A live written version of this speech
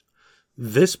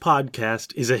This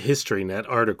podcast is a HistoryNet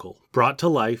article brought to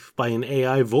life by an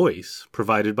AI voice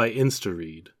provided by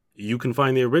InstaRead. You can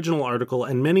find the original article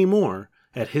and many more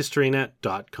at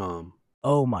historynet.com.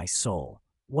 Oh, my soul.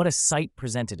 What a sight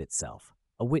presented itself.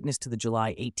 A witness to the July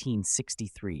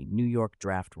 1863 New York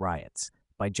draft riots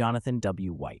by Jonathan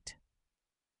W. White.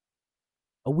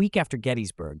 A week after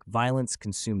Gettysburg, violence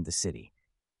consumed the city.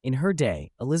 In her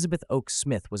day, Elizabeth Oakes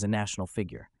Smith was a national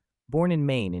figure. Born in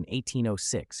Maine in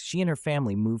 1806, she and her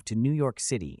family moved to New York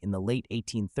City in the late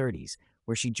 1830s,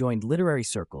 where she joined literary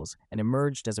circles and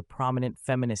emerged as a prominent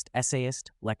feminist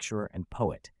essayist, lecturer, and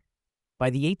poet. By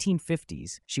the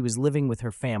 1850s, she was living with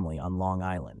her family on Long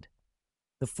Island.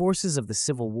 The forces of the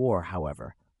Civil War,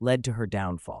 however, led to her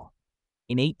downfall.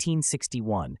 In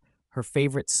 1861, her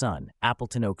favorite son,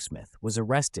 Appleton Oakesmith, was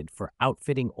arrested for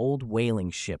outfitting old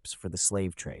whaling ships for the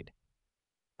slave trade.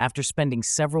 After spending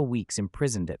several weeks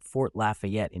imprisoned at Fort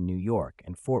Lafayette in New York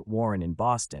and Fort Warren in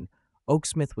Boston,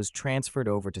 Oakesmith was transferred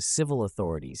over to civil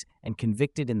authorities and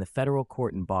convicted in the federal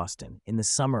court in Boston in the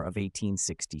summer of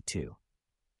 1862.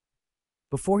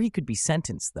 Before he could be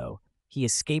sentenced, though, he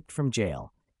escaped from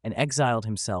jail and exiled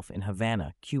himself in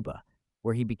Havana, Cuba,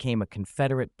 where he became a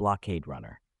Confederate blockade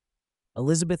runner.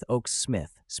 Elizabeth Oakes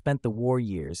Smith spent the war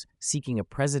years seeking a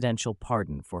presidential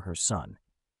pardon for her son.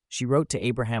 She wrote to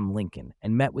Abraham Lincoln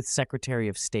and met with Secretary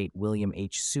of State William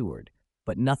H. Seward,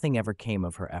 but nothing ever came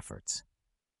of her efforts.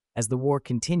 As the war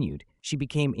continued, she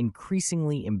became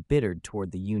increasingly embittered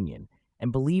toward the Union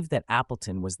and believed that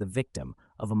Appleton was the victim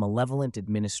of a malevolent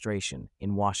administration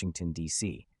in Washington,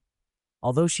 D.C.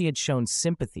 Although she had shown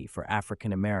sympathy for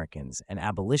African Americans and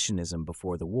abolitionism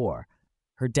before the war,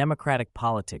 her democratic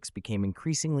politics became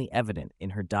increasingly evident in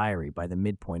her diary by the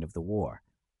midpoint of the war.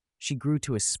 She grew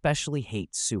to especially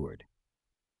hate Seward.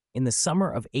 In the summer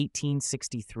of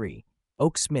 1863,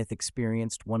 Oakes Smith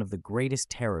experienced one of the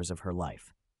greatest terrors of her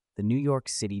life, the New York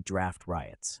City draft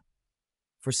riots.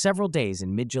 For several days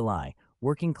in mid-July,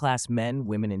 working-class men,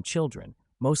 women, and children,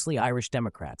 mostly Irish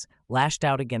Democrats, lashed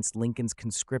out against Lincoln's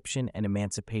conscription and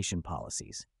emancipation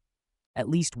policies. At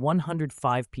least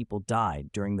 105 people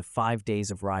died during the 5 days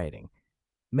of rioting,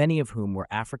 many of whom were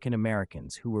African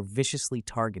Americans who were viciously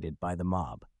targeted by the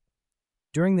mob.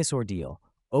 During this ordeal,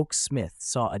 Oakes Smith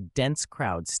saw a dense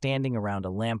crowd standing around a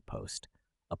lamppost,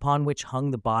 upon which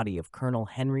hung the body of Colonel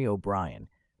Henry O'Brien,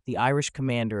 the Irish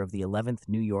commander of the 11th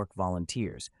New York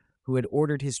Volunteers, who had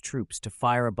ordered his troops to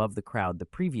fire above the crowd the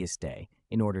previous day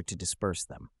in order to disperse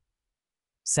them.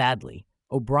 Sadly,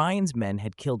 O'Brien's men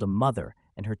had killed a mother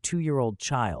and her 2-year-old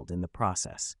child in the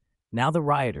process. Now the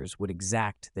rioters would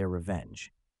exact their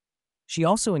revenge. She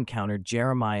also encountered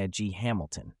Jeremiah G.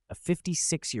 Hamilton, a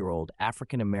 56-year-old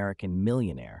African-American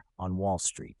millionaire on Wall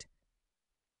Street.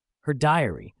 Her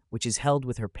diary, which is held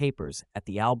with her papers at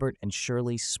the Albert and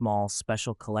Shirley Small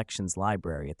Special Collections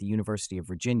Library at the University of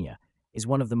Virginia, is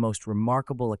one of the most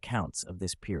remarkable accounts of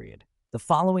this period. The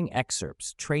following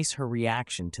excerpts trace her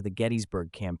reaction to the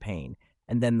Gettysburg campaign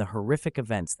and then the horrific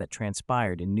events that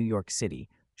transpired in New York City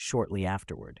shortly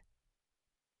afterward.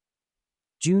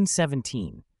 June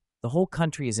 17. The whole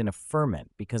country is in a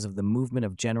ferment because of the movement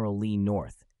of General Lee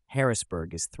north.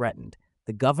 Harrisburg is threatened.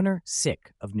 The governor,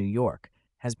 sick, of New York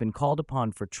has been called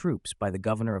upon for troops by the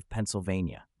governor of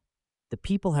Pennsylvania. The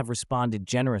people have responded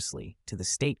generously to the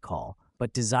state call,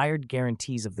 but desired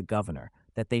guarantees of the governor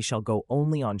that they shall go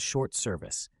only on short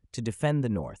service to defend the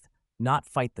North, not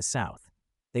fight the South.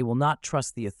 They will not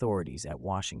trust the authorities at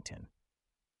Washington.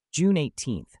 June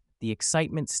 18th. The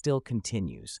excitement still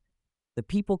continues. The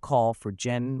people call for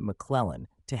Jen McClellan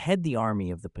to head the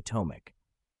Army of the Potomac.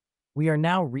 We are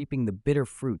now reaping the bitter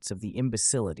fruits of the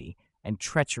imbecility and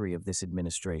treachery of this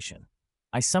administration.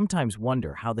 I sometimes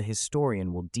wonder how the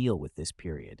historian will deal with this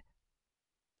period.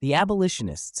 The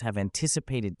abolitionists have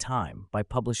anticipated time by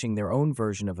publishing their own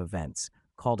version of events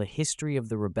called A History of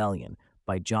the Rebellion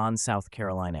by John South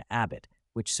Carolina Abbott,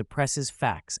 which suppresses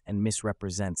facts and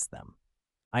misrepresents them.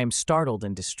 I am startled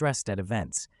and distressed at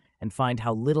events and find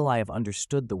how little I have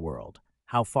understood the world,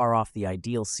 how far off the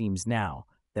ideal seems now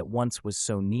that once was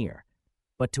so near.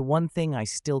 But to one thing I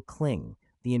still cling,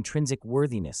 the intrinsic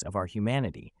worthiness of our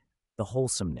humanity, the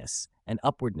wholesomeness and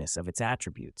upwardness of its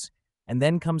attributes. And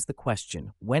then comes the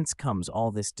question, whence comes all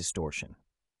this distortion?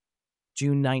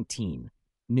 June 19,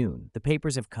 noon. The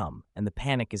papers have come, and the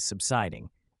panic is subsiding.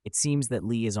 It seems that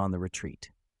Lee is on the retreat.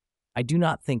 I do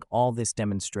not think all this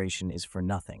demonstration is for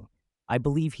nothing. I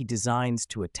believe he designs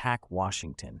to attack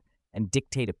Washington and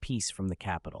dictate a peace from the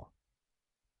Capitol.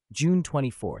 June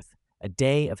 24th, a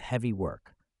day of heavy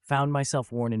work. Found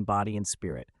myself worn in body and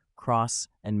spirit, cross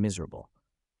and miserable.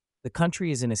 The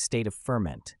country is in a state of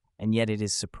ferment, and yet it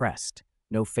is suppressed.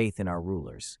 no faith in our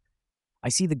rulers. I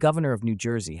see the governor of New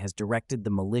Jersey has directed the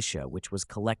militia which was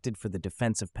collected for the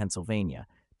defense of Pennsylvania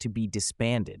to be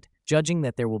disbanded, judging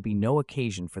that there will be no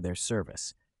occasion for their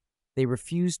service. They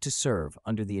refused to serve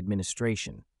under the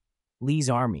administration. Lee's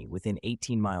army within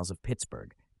 18 miles of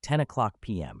Pittsburgh, 10 o'clock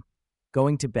p.m.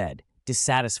 Going to bed,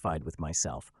 dissatisfied with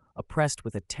myself, oppressed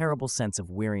with a terrible sense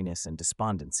of weariness and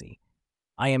despondency.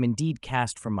 I am indeed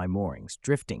cast from my moorings,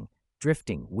 drifting,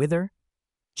 whither?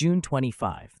 June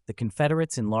 25, the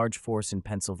Confederates in large force in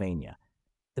Pennsylvania.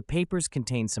 The papers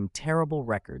contain some terrible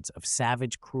records of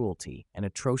savage cruelty and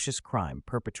atrocious crime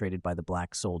perpetrated by the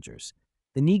black soldiers.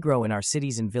 The Negro in our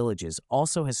cities and villages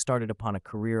also has started upon a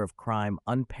career of crime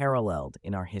unparalleled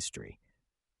in our history.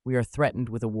 We are threatened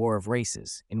with a war of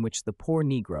races in which the poor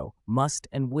Negro must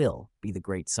and will be the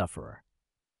great sufferer.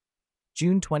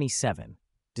 June 27,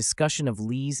 discussion of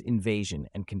Lee's invasion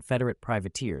and Confederate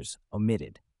privateers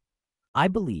omitted. I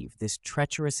believe this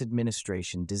treacherous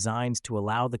administration designs to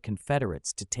allow the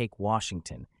Confederates to take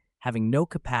Washington, having no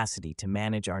capacity to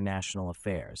manage our national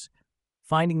affairs.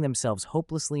 Finding themselves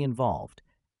hopelessly involved,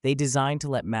 they design to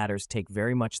let matters take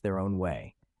very much their own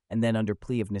way, and then under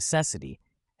plea of necessity,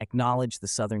 acknowledge the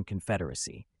Southern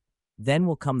Confederacy. Then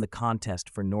will come the contest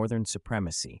for Northern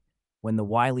supremacy, when the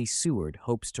wily Seward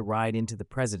hopes to ride into the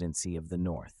presidency of the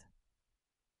North.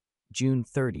 June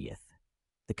 30th.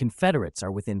 The Confederates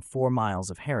are within 4 miles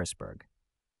of Harrisburg.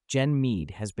 Gen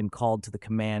Meade has been called to the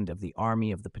command of the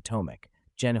Army of the Potomac,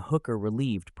 Gen Hooker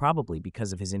relieved probably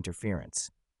because of his interference.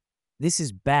 This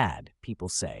is bad, people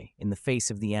say, in the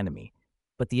face of the enemy,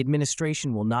 but the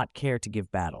administration will not care to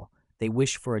give battle. They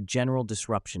wish for a general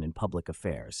disruption in public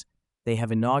affairs. They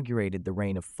have inaugurated the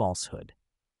reign of falsehood.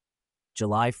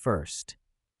 July 1st.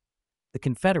 The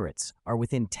Confederates are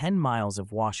within 10 miles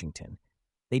of Washington.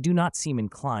 They do not seem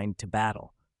inclined to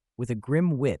battle. With a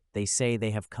grim wit, they say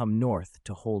they have come north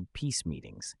to hold peace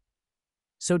meetings.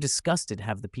 So disgusted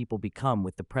have the people become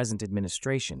with the present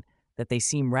administration that they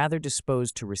seem rather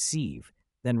disposed to receive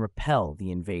than repel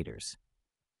the invaders.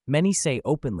 Many say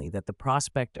openly that the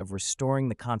prospect of restoring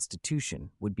the Constitution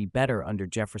would be better under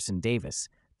Jefferson Davis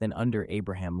than under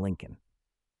Abraham Lincoln.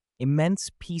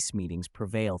 Immense peace meetings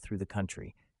prevail through the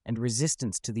country, and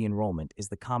resistance to the enrollment is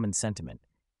the common sentiment.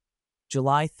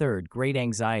 July 3rd, great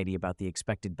anxiety about the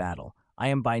expected battle. I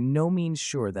am by no means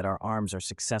sure that our arms are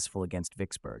successful against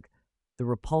Vicksburg. The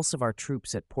repulse of our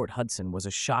troops at Port Hudson was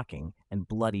a shocking and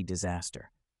bloody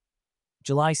disaster.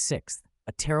 July 6th,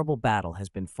 a terrible battle has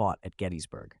been fought at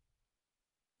Gettysburg.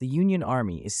 The Union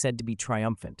Army is said to be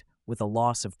triumphant, with a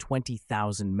loss of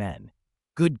 20,000 men.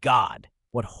 Good God!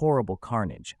 What horrible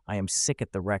carnage! I am sick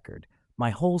at the record. My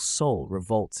whole soul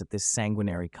revolts at this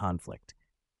sanguinary conflict.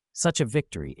 Such a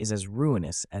victory is as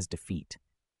ruinous as defeat.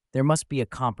 There must be a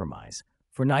compromise,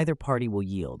 for neither party will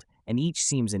yield, and each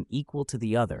seems an equal to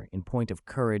the other in point of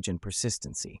courage and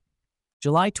persistency.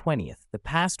 July 20th, the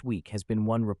past week has been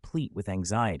one replete with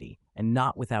anxiety, and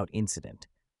not without incident.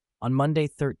 On Monday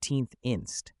 13th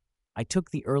inst., I took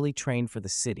the early train for the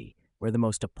city, where the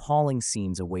most appalling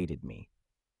scenes awaited me.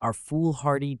 Our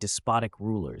foolhardy, despotic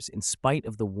rulers, in spite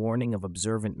of the warning of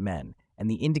observant men and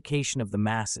the indication of the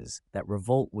masses that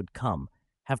revolt would come,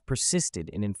 have persisted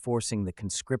in enforcing the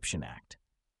Conscription Act.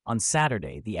 On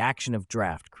Saturday, the action of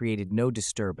draft created no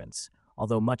disturbance,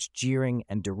 although much jeering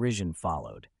and derision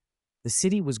followed. The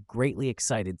city was greatly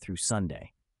excited through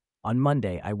Sunday. On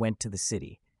Monday, I went to the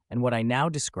city, and what I now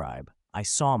describe, I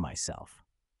saw myself.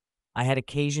 I had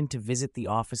occasion to visit the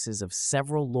offices of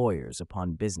several lawyers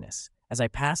upon business. As I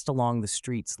passed along the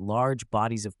streets, large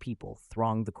bodies of people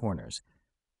thronged the corners.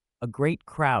 A great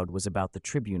crowd was about the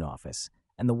Tribune office,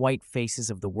 and the white faces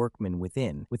of the workmen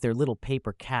within, with their little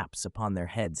paper caps upon their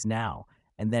heads now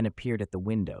and then appeared at the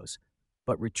windows,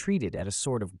 but retreated at a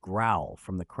sort of growl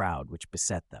from the crowd which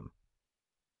beset them.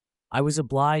 I was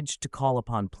obliged to call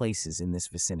upon places in this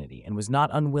vicinity, and was not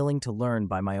unwilling to learn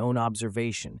by my own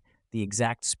observation the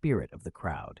exact spirit of the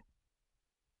crowd.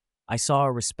 I saw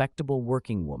a respectable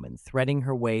working woman threading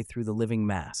her way through the living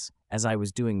mass, as I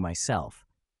was doing myself,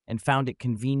 and found it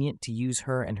convenient to use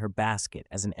her and her basket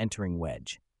as an entering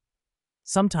wedge.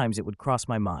 Sometimes it would cross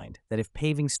my mind that if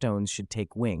paving stones should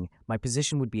take wing, my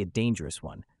position would be a dangerous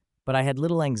one, but I had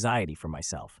little anxiety for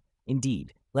myself.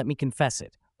 Indeed, let me confess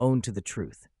it, own to the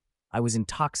truth. I was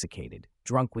intoxicated,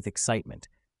 drunk with excitement.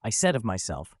 I said of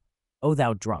myself, "O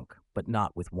thou drunk, but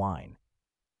not with wine."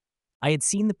 I had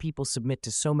seen the people submit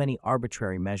to so many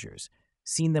arbitrary measures,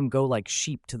 seen them go like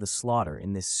sheep to the slaughter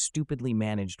in this stupidly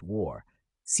managed war,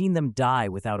 seen them die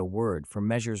without a word for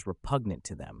measures repugnant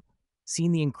to them,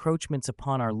 seen the encroachments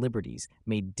upon our liberties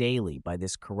made daily by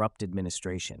this corrupt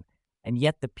administration, and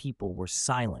yet the people were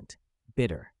silent,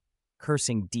 bitter,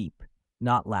 cursing deep,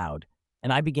 not loud,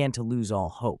 and I began to lose all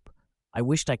hope. I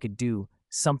wished I could do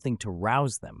something to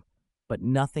rouse them, but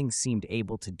nothing seemed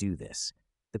able to do this.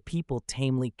 The people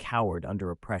tamely cowered under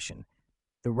oppression.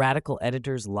 The radical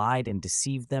editors lied and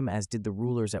deceived them, as did the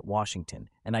rulers at Washington,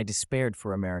 and I despaired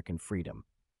for American freedom.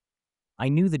 I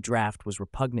knew the draft was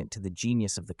repugnant to the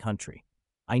genius of the country.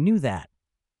 I knew that.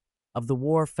 Of the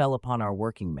war fell upon our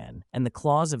working men, and the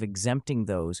clause of exempting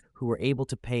those who were able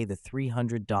to pay the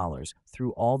 $300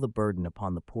 threw all the burden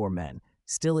upon the poor men.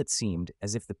 Still it seemed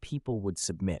as if the people would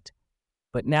submit.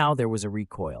 But now there was a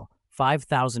recoil.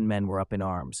 5,000 men were up in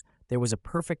arms. There was a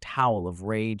perfect howl of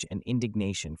rage and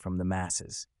indignation from the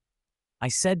masses. I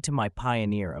said to my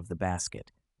pioneer of the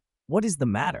basket, "What is the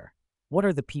matter? What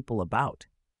are the people about?"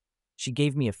 She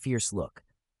gave me a fierce look.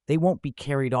 "They won't be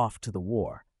carried off to the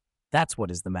war. That's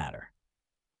what is the matter."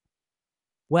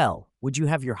 "Well, would you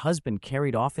have your husband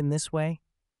carried off in this way?"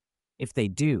 "If they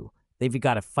do, they've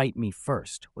got to fight me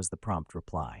first," was the prompt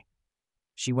reply.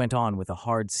 She went on with a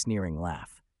hard, sneering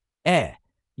laugh.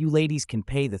 You ladies can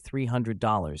pay the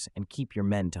 $300 and keep your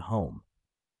men to home."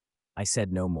 I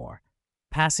said no more.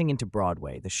 Passing into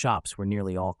Broadway, the shops were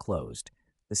nearly all closed.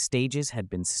 The stages had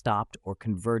been stopped or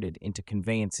converted into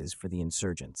conveyances for the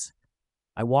insurgents.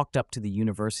 I walked up to the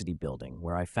university building,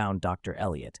 where I found Dr.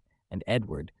 Elliot and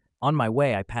Edward. On my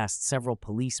way, I passed several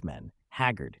policemen,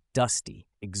 haggard, dusty,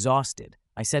 exhausted.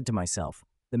 I said to myself,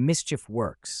 "The mischief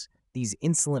works. These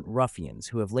insolent ruffians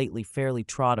who have lately fairly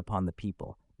trod upon the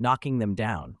people, knocking them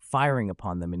down, firing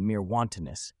upon them in mere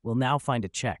wantonness, will now find a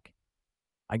check."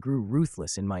 I grew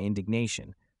ruthless in my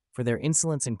indignation, for their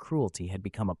insolence and cruelty had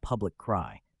become a public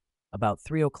cry. About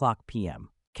 3:00 p.m.,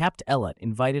 Capt. Elliot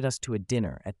invited us to a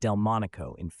dinner at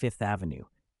Delmonico in Fifth Avenue.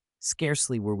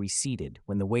 Scarcely were we seated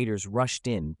when the waiters rushed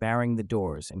in, barring the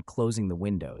doors and closing the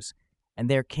windows, and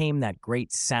there came that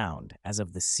great sound as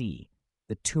of the sea,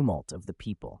 the tumult of the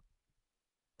people.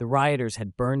 The rioters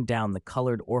had burned down the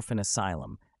colored orphan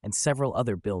asylum and several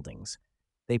other buildings.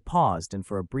 They paused, and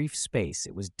for a brief space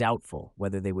it was doubtful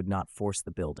whether they would not force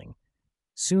the building.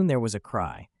 Soon there was a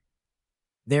cry,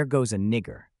 "There goes a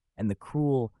nigger," and the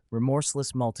cruel,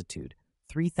 remorseless multitude,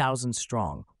 3,000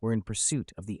 strong, were in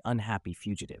pursuit of the unhappy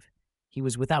fugitive. He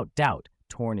was without doubt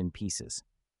torn in pieces.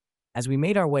 As we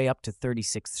made our way up to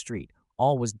 36th Street,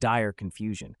 all was dire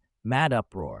confusion, mad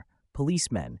uproar,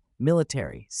 policemen,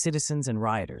 military, citizens, and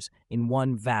rioters in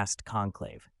one vast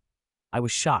conclave. I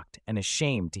was shocked and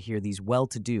ashamed to hear these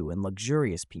well-to-do and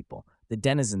luxurious people, the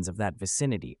denizens of that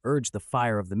vicinity, urge the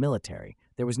fire of the military.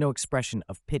 There was no expression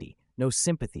of pity, no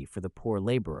sympathy for the poor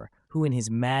laborer, who in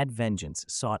his mad vengeance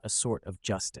sought a sort of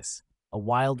justice, a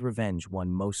wild revenge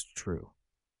one most true.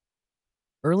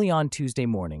 Early on Tuesday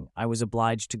morning, I was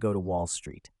obliged to go to Wall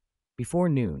Street. Before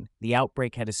noon, the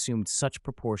outbreak had assumed such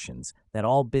proportions that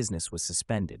all business was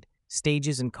suspended.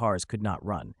 Stages and cars could not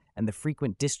run, and the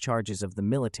frequent discharges of the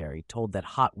military told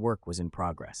that hot work was in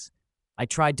progress. I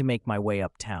tried to make my way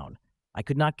uptown. I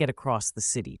could not get across the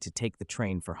city to take the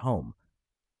train for home.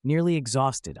 Nearly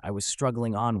exhausted, I was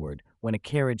struggling onward when a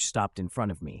carriage stopped in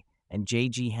front of me, and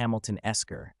J.G. Hamilton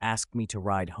Esker asked me to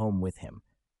ride home with him.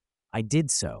 I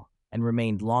did so, and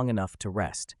remained long enough to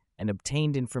rest, and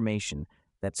obtained information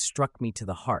that struck me to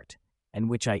the heart, and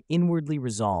which I inwardly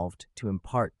resolved to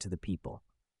impart to the people.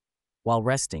 While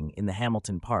resting in the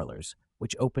Hamilton Parlors,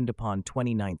 which opened upon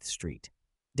 29th Street,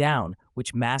 down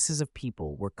which masses of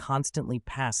people were constantly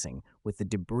passing with the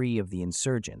debris of the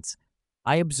insurgents,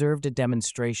 I observed a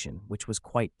demonstration which was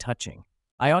quite touching.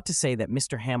 I ought to say that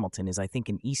Mr. Hamilton is, I think,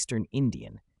 an Eastern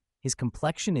Indian. His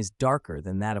complexion is darker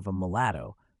than that of a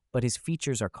mulatto, but his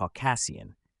features are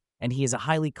Caucasian, and he is a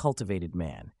highly cultivated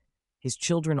man. His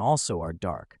children also are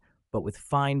dark, but with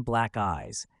fine black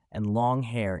eyes and long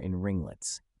hair in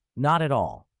ringlets. Not at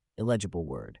all, illegible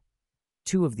word.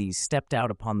 Two of these stepped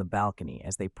out upon the balcony,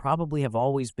 as they probably have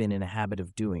always been in a habit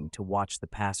of doing, to watch the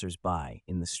passers-by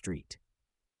in the street.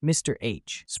 Mr.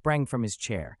 H. sprang from his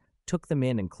chair, took them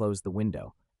in, and closed the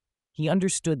window. He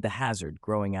understood the hazard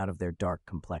growing out of their dark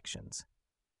complexions.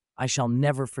 I shall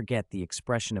never forget the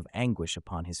expression of anguish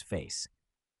upon his face.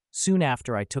 Soon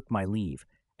after, I took my leave,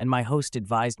 and my host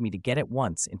advised me to get at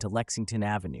once into Lexington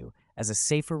Avenue as a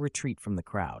safer retreat from the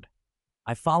crowd.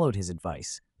 I followed his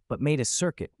advice, but made a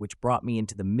circuit which brought me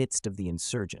into the midst of the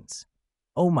insurgents.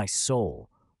 Oh, my soul,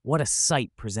 what a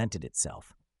sight presented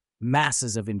itself!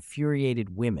 Masses of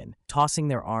infuriated women, tossing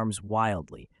their arms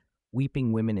wildly,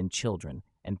 weeping women and children,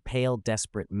 and pale,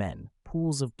 desperate men,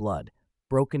 pools of blood,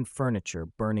 broken furniture,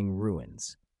 burning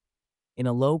ruins. In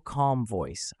a low, calm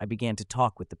voice, I began to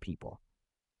talk with the people.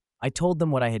 I told them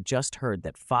what I had just heard,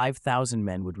 that 5,000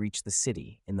 men would reach the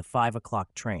city in the 5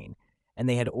 o'clock train, and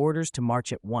they had orders to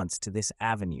march at once to this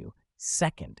avenue,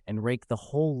 second, and rake the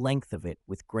whole length of it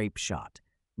with grape shot.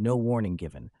 No warning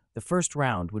given. The first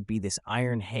round would be this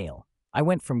iron hail. I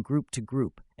went from group to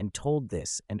group and told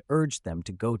this and urged them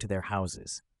to go to their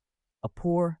houses. A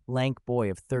poor, lank boy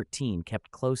of 13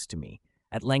 kept close to me.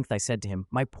 At length I said to him,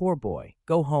 "My poor boy,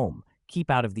 go home.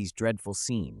 Keep out of these dreadful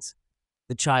scenes."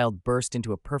 The child burst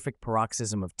into a perfect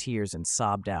paroxysm of tears and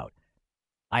sobbed out,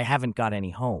 "I haven't got any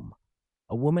home."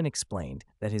 A woman explained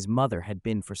that his mother had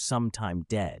been for some time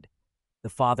dead. The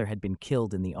father had been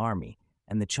killed in the army,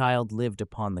 and the child lived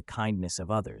upon the kindness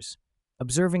of others.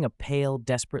 Observing a pale,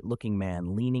 desperate-looking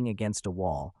man leaning against a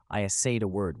wall, I essayed a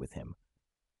word with him.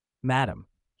 "Madam,"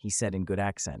 he said in good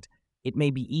accent, "it may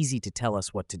be easy to tell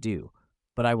us what to do,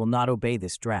 but I will not obey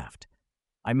this draft.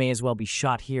 I may as well be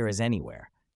shot here as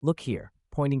anywhere. Look here,"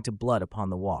 pointing to blood upon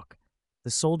the walk.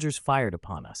 "The soldiers fired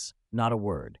upon us, not a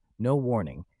word, no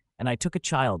warning, and I took a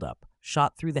child up,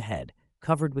 shot through the head,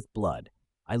 covered with blood.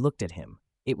 I looked at him.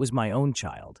 It was my own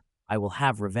child. I will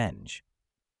have revenge."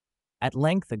 At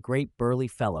length a great burly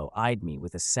fellow eyed me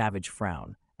with a savage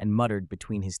frown and muttered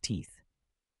between his teeth,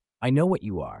 "I know what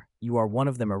you are. You are one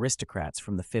of them aristocrats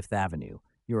from the Fifth Avenue.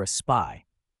 You're a spy."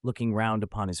 Looking round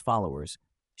upon his followers,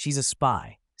 "She's a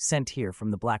spy, sent here from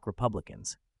the Black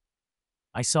Republicans."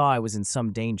 I saw I was in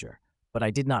some danger, but I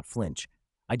did not flinch.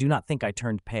 I do not think I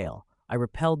turned pale. I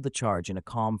repelled the charge in a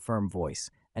calm, firm voice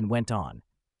and went on,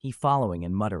 he following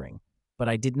and muttering. But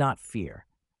I did not fear.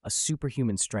 A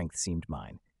superhuman strength seemed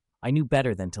mine. I knew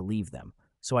better than to leave them,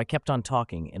 so I kept on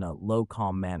talking in a low,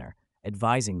 calm manner,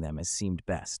 advising them as seemed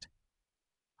best.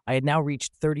 I had now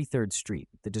reached 33rd Street,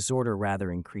 the disorder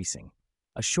rather increasing.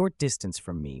 A short distance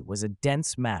from me was a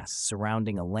dense mass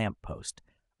surrounding a lamp post,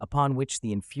 upon which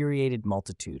the infuriated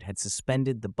multitude had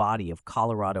suspended the body of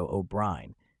Colorado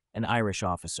O'Brien, an Irish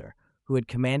officer, who had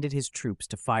commanded his troops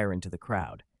to fire into the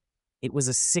crowd. It was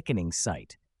a sickening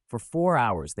sight. For 4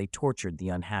 hours they tortured the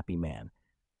unhappy man,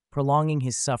 prolonging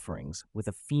his sufferings with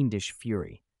a fiendish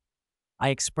fury. I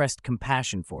expressed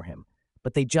compassion for him,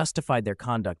 but they justified their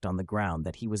conduct on the ground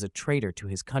that he was a traitor to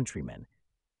his countrymen.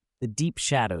 The deep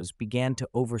shadows began to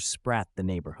overspread the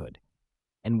neighborhood,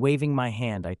 and waving my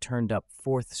hand I turned up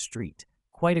 4th Street,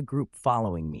 quite a group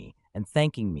following me and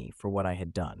thanking me for what I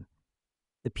had done.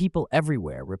 The people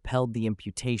everywhere repelled the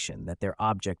imputation that their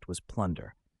object was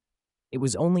plunder. It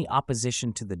was only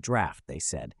opposition to the draft, they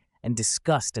said, and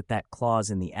disgust at that clause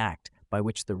in the act by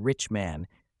which the rich man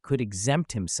could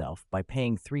exempt himself by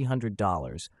paying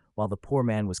 $300 while the poor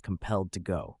man was compelled to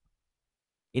go.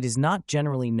 It is not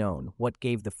generally known what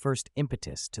gave the first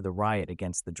impetus to the riot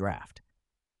against the draft.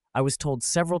 I was told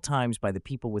several times by the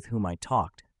people with whom I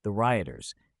talked, the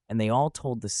rioters, and they all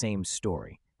told the same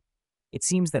story. It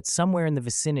seems that somewhere in the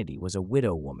vicinity was a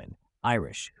widow woman,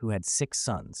 Irish, who had 6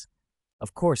 sons.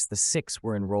 Of course, the 6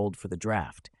 were enrolled for the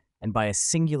draft, and by a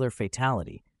singular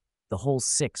fatality, the whole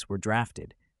 6 were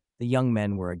drafted. The young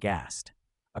men were aghast.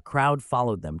 A crowd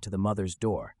followed them to the mother's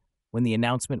door. When the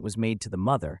announcement was made to the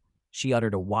mother, she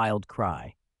uttered a wild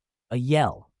cry. A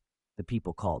yell, the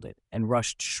people called it, and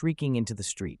rushed shrieking into the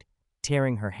street,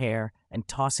 tearing her hair and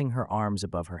tossing her arms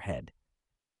above her head.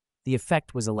 The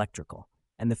effect was electrical,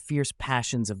 and the fierce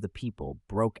passions of the people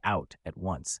broke out at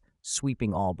once,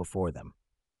 sweeping all before them.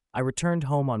 I returned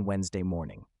home on Wednesday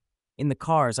morning. In the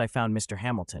cars, I found Mr.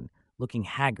 Hamilton, looking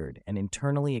haggard and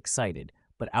internally excited,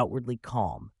 but outwardly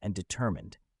calm and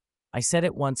determined. I said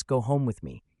at once, "Go home with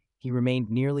me." He remained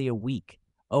nearly a week.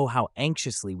 Oh, how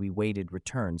anxiously we waited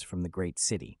returns from the great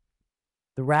city.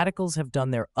 The radicals have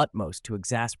done their utmost to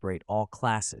exasperate all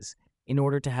classes in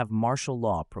order to have martial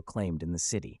law proclaimed in the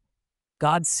city.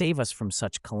 God save us from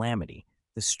such calamity.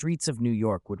 The streets of New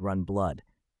York would run blood,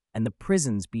 and the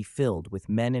prisons be filled with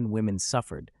men and women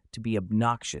suffered to be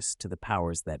obnoxious to the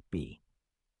powers that be.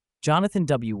 Jonathan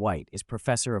W. White is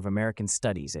professor of American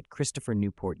Studies at Christopher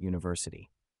Newport University.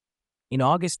 In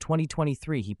August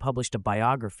 2023, he published a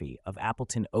biography of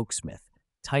Appleton Oaksmith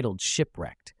titled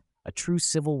Shipwrecked, a true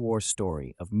Civil War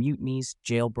story of mutinies,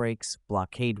 jailbreaks,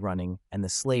 blockade running, and the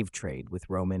slave trade with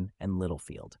Roman and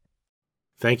Littlefield.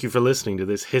 Thank you for listening to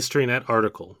this HistoryNet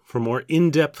article. For more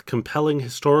in-depth, compelling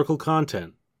historical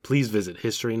content, please visit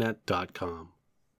historynet.com.